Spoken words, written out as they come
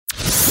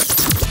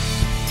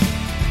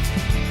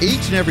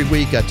Each and every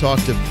week I talk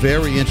to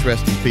very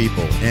interesting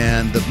people,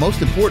 and the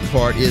most important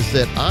part is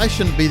that I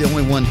shouldn't be the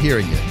only one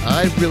hearing it.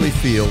 I really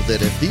feel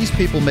that if these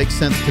people make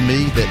sense to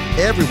me, that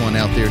everyone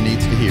out there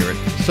needs to hear it.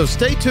 So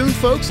stay tuned,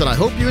 folks, and I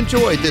hope you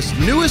enjoyed this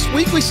newest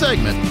weekly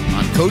segment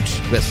on Coach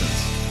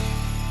Listens.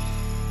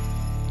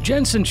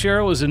 Jen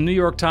Sincero is a New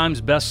York Times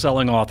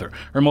best-selling author.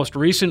 Her most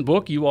recent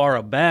book, You Are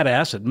a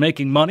Badass at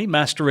Making Money,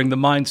 Mastering the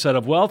Mindset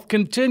of Wealth,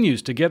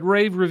 continues to get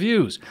rave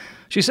reviews.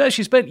 She says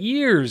she spent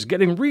years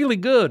getting really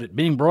good at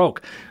being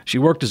broke. She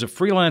worked as a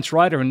freelance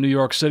writer in New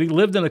York City,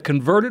 lived in a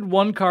converted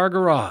one-car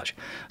garage.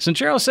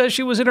 Sincero says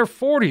she was in her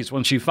 40s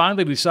when she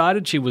finally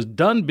decided she was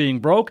done being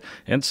broke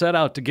and set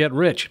out to get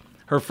rich.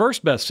 Her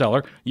first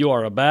bestseller, You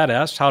Are a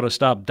Badass, How to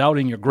Stop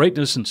Doubting Your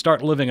Greatness and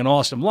Start Living an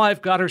Awesome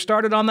Life, got her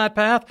started on that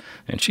path,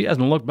 and she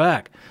hasn't looked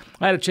back.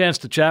 I had a chance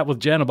to chat with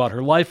Jen about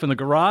her life in the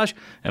garage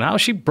and how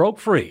she broke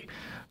free.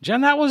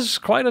 Jen, that was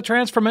quite a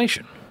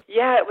transformation.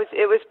 Yeah,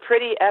 it was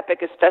pretty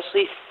epic,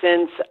 especially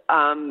since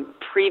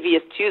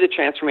previous to the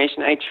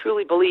transformation, I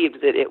truly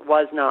believed that it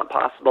was not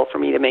possible for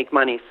me to make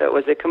money. So it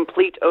was a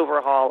complete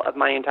overhaul of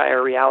my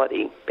entire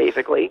reality,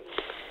 basically.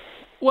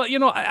 Well,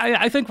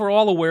 I think we're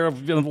all aware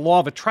of the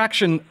law of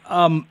attraction,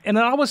 and it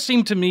always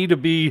seemed to me to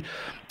be,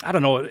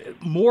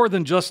 more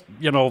than just,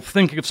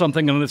 thinking of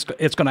something and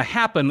it's going to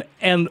happen.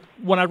 And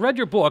when I read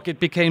your book, it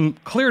became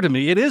clear to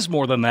me it is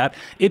more than that.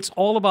 It's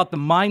all about the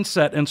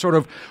mindset and sort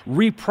of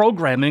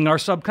reprogramming our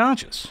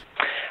subconscious.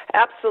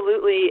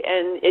 Absolutely,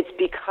 and it's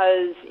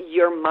because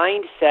your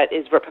mindset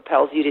is what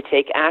propels you to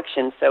take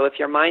action. So if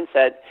your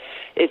mindset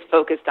is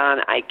focused on,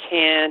 I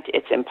can't,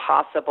 it's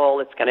impossible,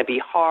 it's going to be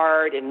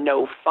hard and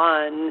no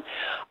fun,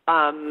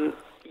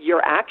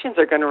 your actions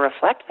are going to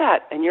reflect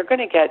that, and you're going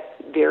to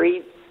get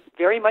very,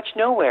 very much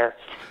nowhere.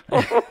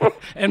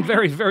 And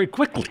very, very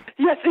quickly.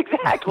 Yes,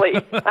 exactly.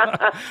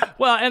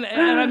 Well, and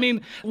I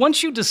mean,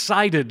 once you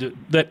decided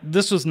that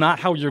this was not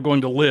how you're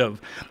going to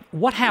live,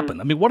 what happened?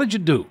 I mean, what did you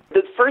do?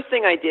 The first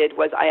thing I did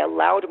was I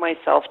allowed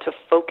myself to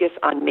focus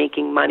on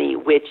making money,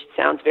 which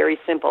sounds very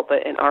simple,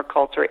 but in our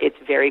culture, it's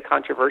very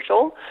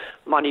controversial.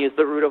 Money is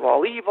the root of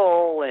all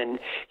evil, and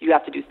you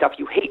have to do stuff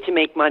you hate to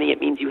make money. It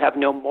means you have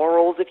no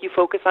morals if you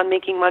focus on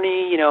making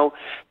money.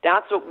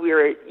 That's what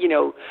we're,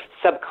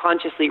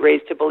 subconsciously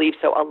raised to believe.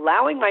 So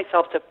allowing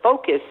myself to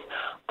focus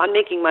on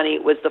making money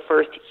was the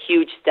first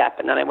huge step.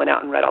 And then I went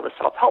out and read all the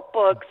self-help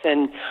books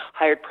and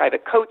hired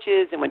private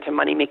coaches and went to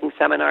money-making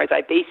seminars.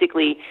 I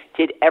basically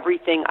did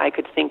everything I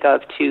could think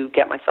of to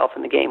get myself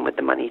in the game with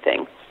the money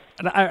thing.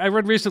 And I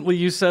read recently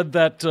you said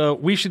that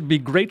we should be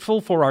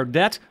grateful for our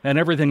debt and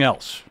everything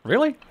else.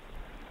 Really?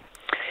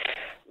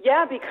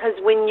 Yeah, because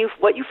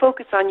what you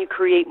focus on, you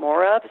create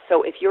more of.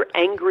 So if you're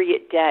angry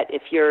at debt,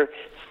 if you're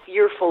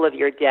fearful of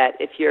your debt,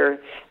 if you're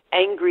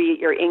angry at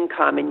your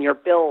income and your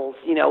bills,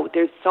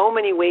 there's so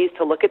many ways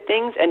to look at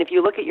things. And if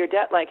you look at your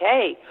debt like,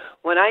 hey,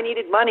 when I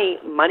needed money,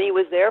 money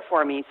was there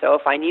for me. So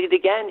if I need it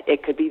again,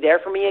 it could be there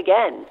for me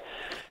again.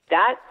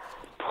 That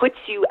puts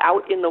you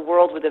out in the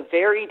world with a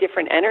very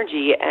different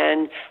energy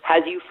and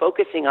has you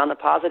focusing on the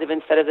positive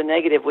instead of the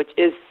negative, which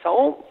is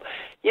so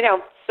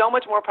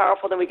much more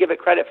powerful than we give it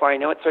credit for. I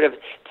know it's sort of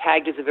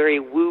tagged as a very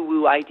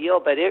woo-woo ideal,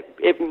 but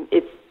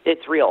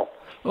it's real.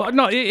 Well,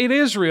 no, it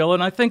is real,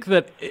 and I think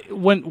that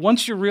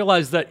once you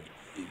realize that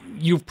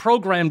you've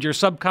programmed your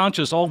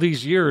subconscious all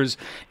these years,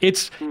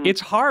 it's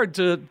hard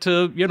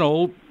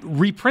to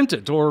reprint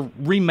it or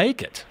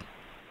remake it.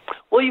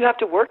 Well, you have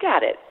to work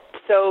at it.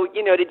 So,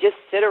 to just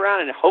sit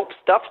around and hope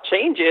stuff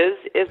changes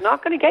is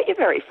not going to get you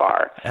very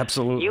far.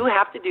 Absolutely. You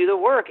have to do the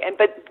work.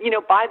 But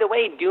by the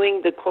way,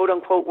 doing the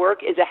quote-unquote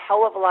work is a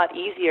hell of a lot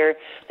easier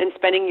than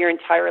spending your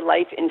entire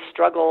life in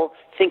struggle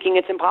thinking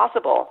it's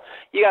impossible.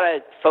 You got to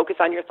focus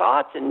on your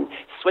thoughts and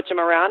switch them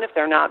around if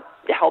they're not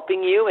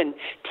helping you, and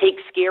take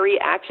scary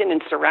action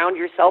and surround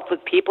yourself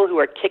with people who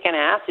are kicking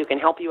ass, who can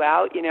help you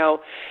out.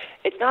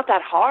 It's not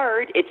that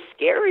hard. It's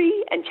scary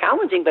and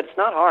challenging, but it's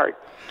not hard.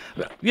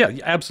 Yeah,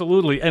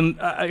 absolutely. And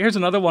here's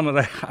another one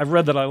that I've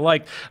read that I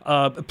like.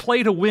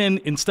 Play to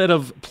win instead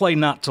of play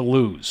not to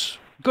lose.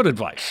 Good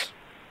advice.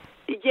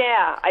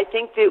 Yeah, I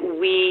think that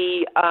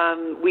we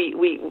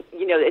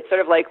it's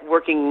sort of like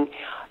working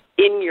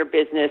in your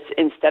business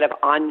instead of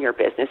on your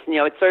business.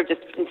 It's sort of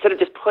just, instead of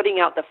just putting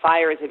out the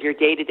fires of your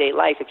day-to-day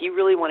life, if you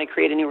really want to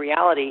create a new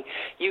reality,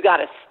 you got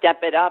to step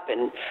it up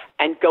and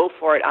go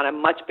for it on a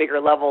much bigger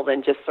level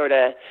than just sort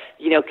of,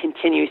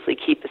 continuously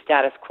keep the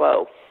status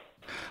quo.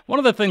 One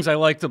of the things I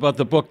liked about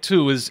the book,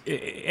 too, is,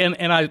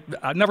 and I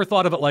never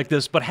thought of it like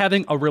this, but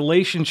having a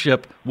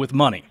relationship with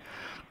money.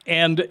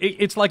 And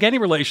it's like any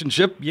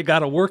relationship, you got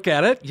to work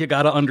at it, you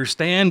got to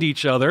understand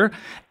each other.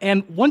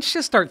 And once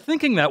you start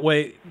thinking that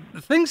way,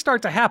 things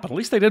start to happen. At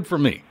least they did for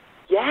me.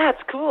 Yeah,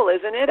 it's cool,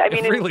 isn't it? I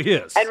mean, it really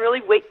is. And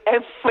really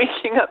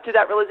waking up to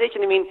that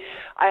realization. I mean,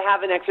 I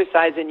have an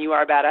exercise in You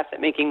Are a Badass at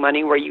Making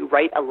Money where you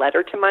write a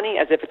letter to money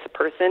as if it's a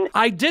person.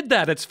 I did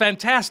that. It's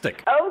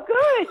fantastic. Oh,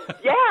 good.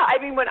 Yeah. I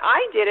mean, when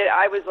I did it,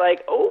 I was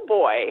like, oh,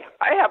 boy,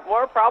 I have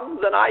more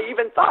problems than I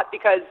even thought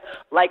because,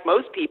 like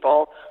most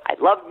people, I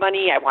loved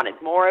money. I wanted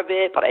more of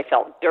it, but I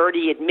felt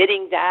dirty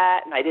admitting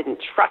that, and I didn't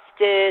trust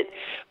it.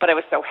 But I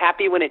was so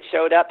happy when it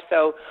showed up.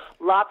 So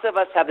lots of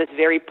us have this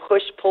very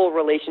push-pull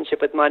relationship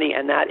with money,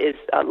 and that is,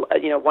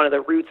 one of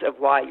the roots of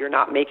why you're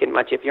not making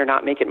much if you're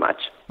not making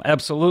much.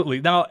 Absolutely.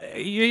 Now,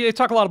 you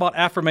talk a lot about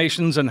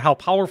affirmations and how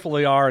powerful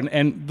they are,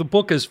 and the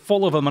book is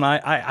full of them, and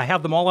I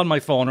have them all on my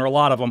phone, or a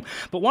lot of them.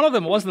 But one of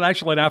them wasn't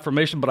actually an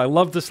affirmation, but I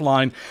love this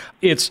line.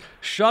 It's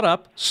shut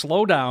up,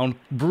 slow down,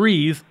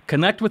 breathe,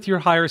 connect with your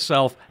higher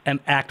self, and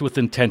act with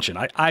intention.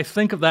 I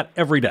think of that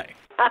every day.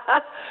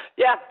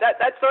 Yeah,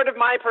 that's sort of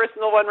my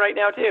personal one right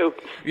now, too.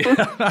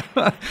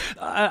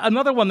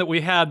 Another one that we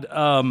had,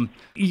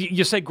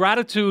 you say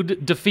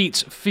gratitude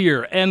defeats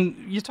fear, and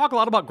you talk a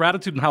lot about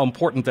gratitude and how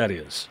important that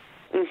is.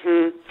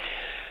 Mm-hmm.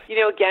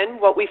 Again,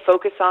 what we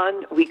focus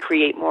on, we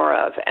create more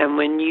of. And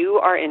when you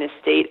are in a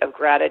state of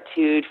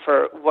gratitude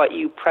for what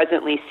you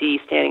presently see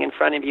standing in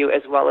front of you,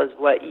 as well as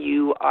what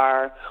you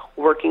are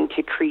working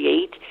to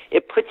create,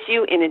 it puts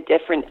you in a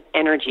different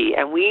energy.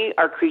 And we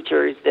are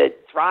creatures that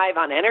thrive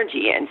on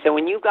energy. And so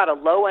when you've got a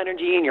low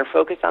energy and you're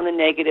focused on the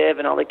negative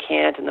and all the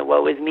can't and the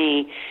woe is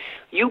me,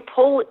 you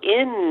pull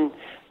in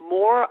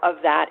more of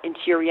that into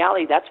your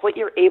reality. That's what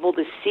you're able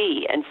to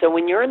see. And so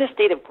when you're in a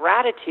state of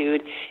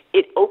gratitude,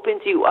 it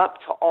opens you up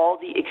to all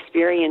the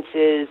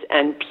experiences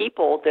and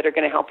people that are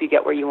going to help you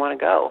get where you want to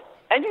go.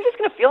 And you're just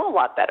going to feel a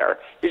lot better.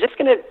 You're just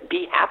going to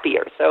be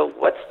happier. So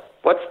what's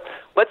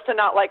to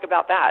not like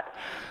about that?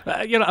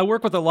 I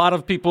work with a lot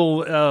of people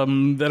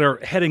that are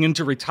heading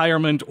into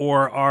retirement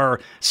or are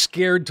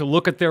scared to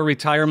look at their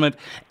retirement.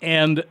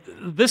 And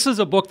this is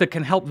a book that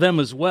can help them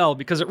as well,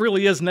 because it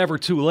really is never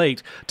too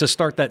late to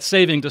start that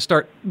saving, to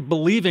start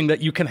believing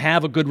that you can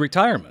have a good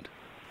retirement.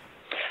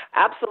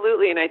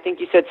 Absolutely. And I think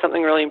you said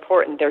something really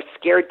important. They're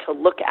scared to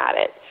look at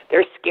it.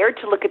 They're scared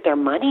to look at their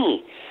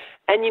money.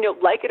 And,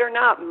 like it or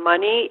not,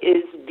 money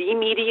is the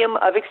medium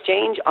of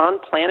exchange on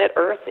planet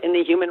Earth in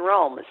the human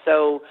realm.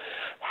 So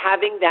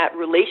having that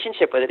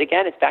relationship with it,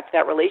 again, it's back to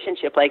that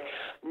relationship. Like,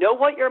 know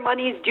what your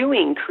money is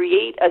doing.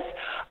 Create a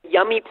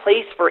yummy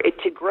place for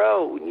it to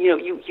grow.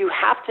 You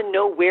have to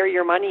know where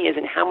your money is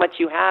and how much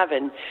you have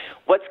and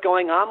what's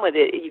going on with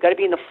it. You got to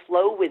be in the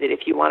flow with it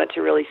if you want it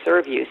to really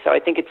serve you. So I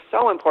think it's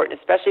so important,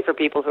 especially for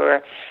people who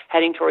are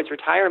heading towards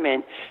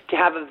retirement, to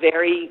have a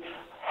very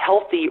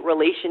healthy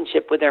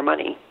relationship with their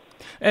money.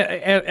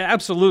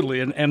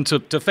 Absolutely, and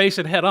to face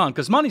it head on,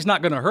 because money's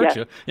not going to hurt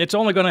you. It's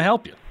only going to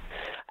help you.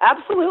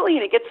 Absolutely,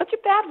 and it gets such a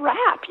bad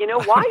rap.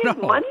 Why is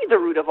money the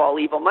root of all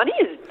evil? Money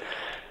is,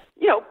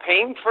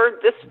 paying for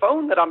this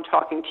phone that I'm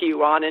talking to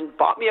you on and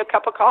bought me a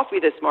cup of coffee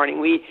this morning.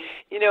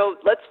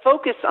 Let's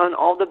focus on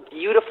all the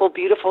beautiful,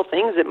 beautiful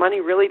things that money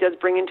really does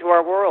bring into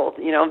our world.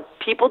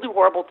 People do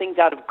horrible things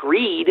out of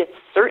greed,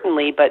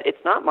 certainly, but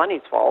it's not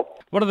money's fault.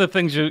 One of the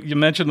things you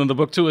mentioned in the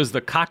book, too, is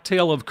the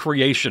cocktail of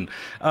creation.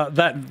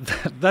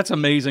 That's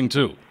amazing,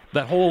 too.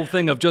 That whole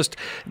thing of just,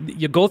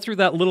 you go through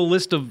that little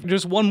list of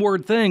just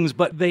one-word things,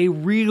 but they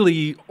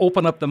really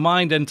open up the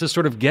mind and to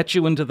sort of get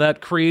you into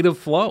that creative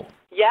flow.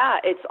 Yeah,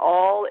 it's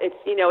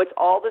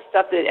all the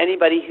stuff that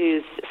anybody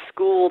who's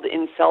schooled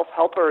in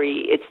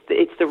self-helpery,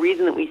 it's the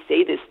reason that we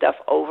say this stuff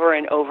over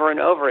and over and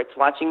over. It's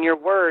watching your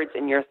words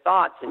and your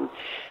thoughts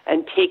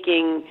and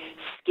taking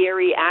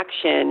scary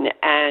action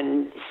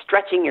and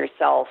stretching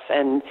yourself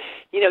and,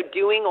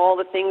 doing all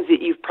the things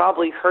that you've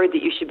probably heard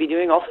that you should be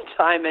doing all the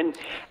time and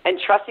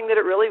trusting that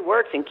it really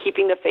works and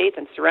keeping the faith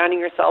and surrounding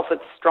yourself with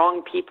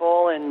strong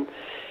people and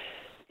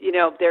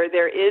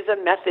there is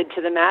a method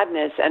to the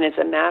madness, and it's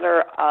a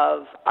matter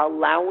of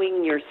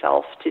allowing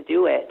yourself to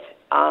do it.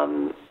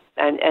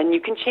 And you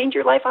can change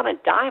your life on a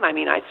dime. I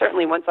mean, I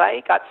certainly, once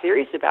I got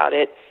serious about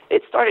it,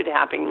 it started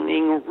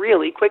happening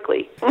really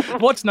quickly.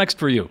 What's next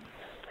for you?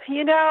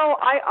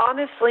 I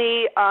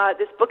honestly,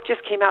 this book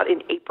just came out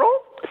in April,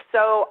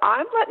 so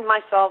I'm letting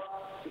myself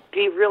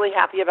be really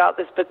happy about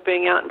this book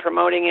being out and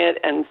promoting it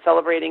and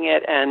celebrating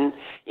it and,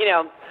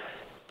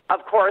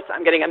 of course,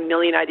 I'm getting a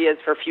million ideas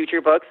for future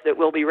books that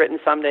will be written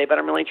someday, but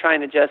I'm really trying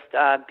to just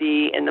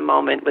be in the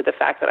moment with the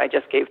fact that I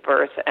just gave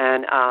birth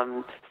and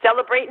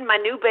celebrating my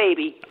new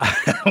baby.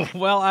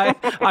 Well,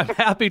 I'm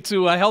happy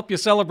to help you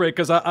celebrate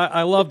because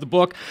I love the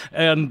book.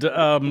 And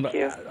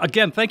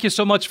again, thank you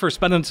so much for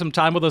spending some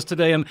time with us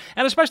today and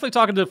especially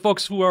talking to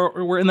folks who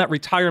are in that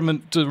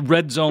retirement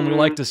red zone, we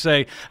like to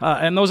say.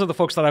 And those are the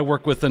folks that I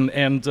work with,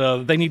 and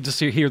they need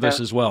to hear this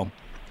as well.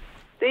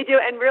 They do,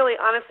 and really,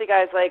 honestly,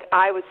 guys,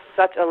 I was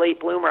such a late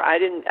bloomer.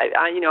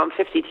 I'm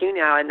 52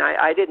 now, and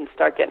I didn't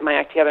start getting my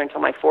act together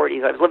until my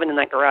 40s. I was living in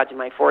that garage in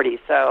my 40s,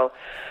 so,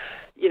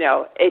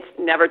 it's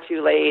never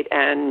too late,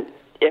 and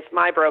if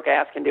my broke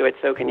ass can do it,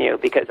 so can you,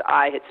 because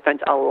I had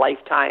spent a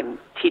lifetime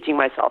teaching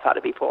myself how to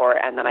be poor,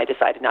 and then I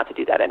decided not to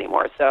do that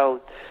anymore. So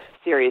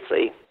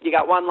Seriously, you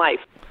got one life.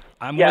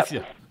 I'm with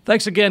you.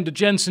 Thanks again to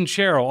Jen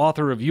Sincero,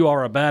 author of You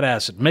Are a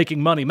Badass at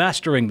Making Money,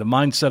 Mastering the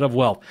Mindset of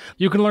Wealth.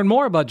 You can learn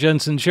more about Jen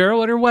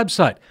Sincero at her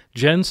website,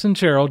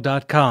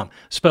 jensincero.com,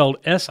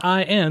 spelled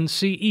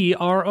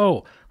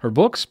Sincero. Her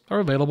books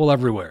are available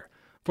everywhere.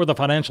 For the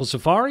Financial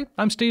Safari,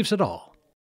 I'm Steve Siddall.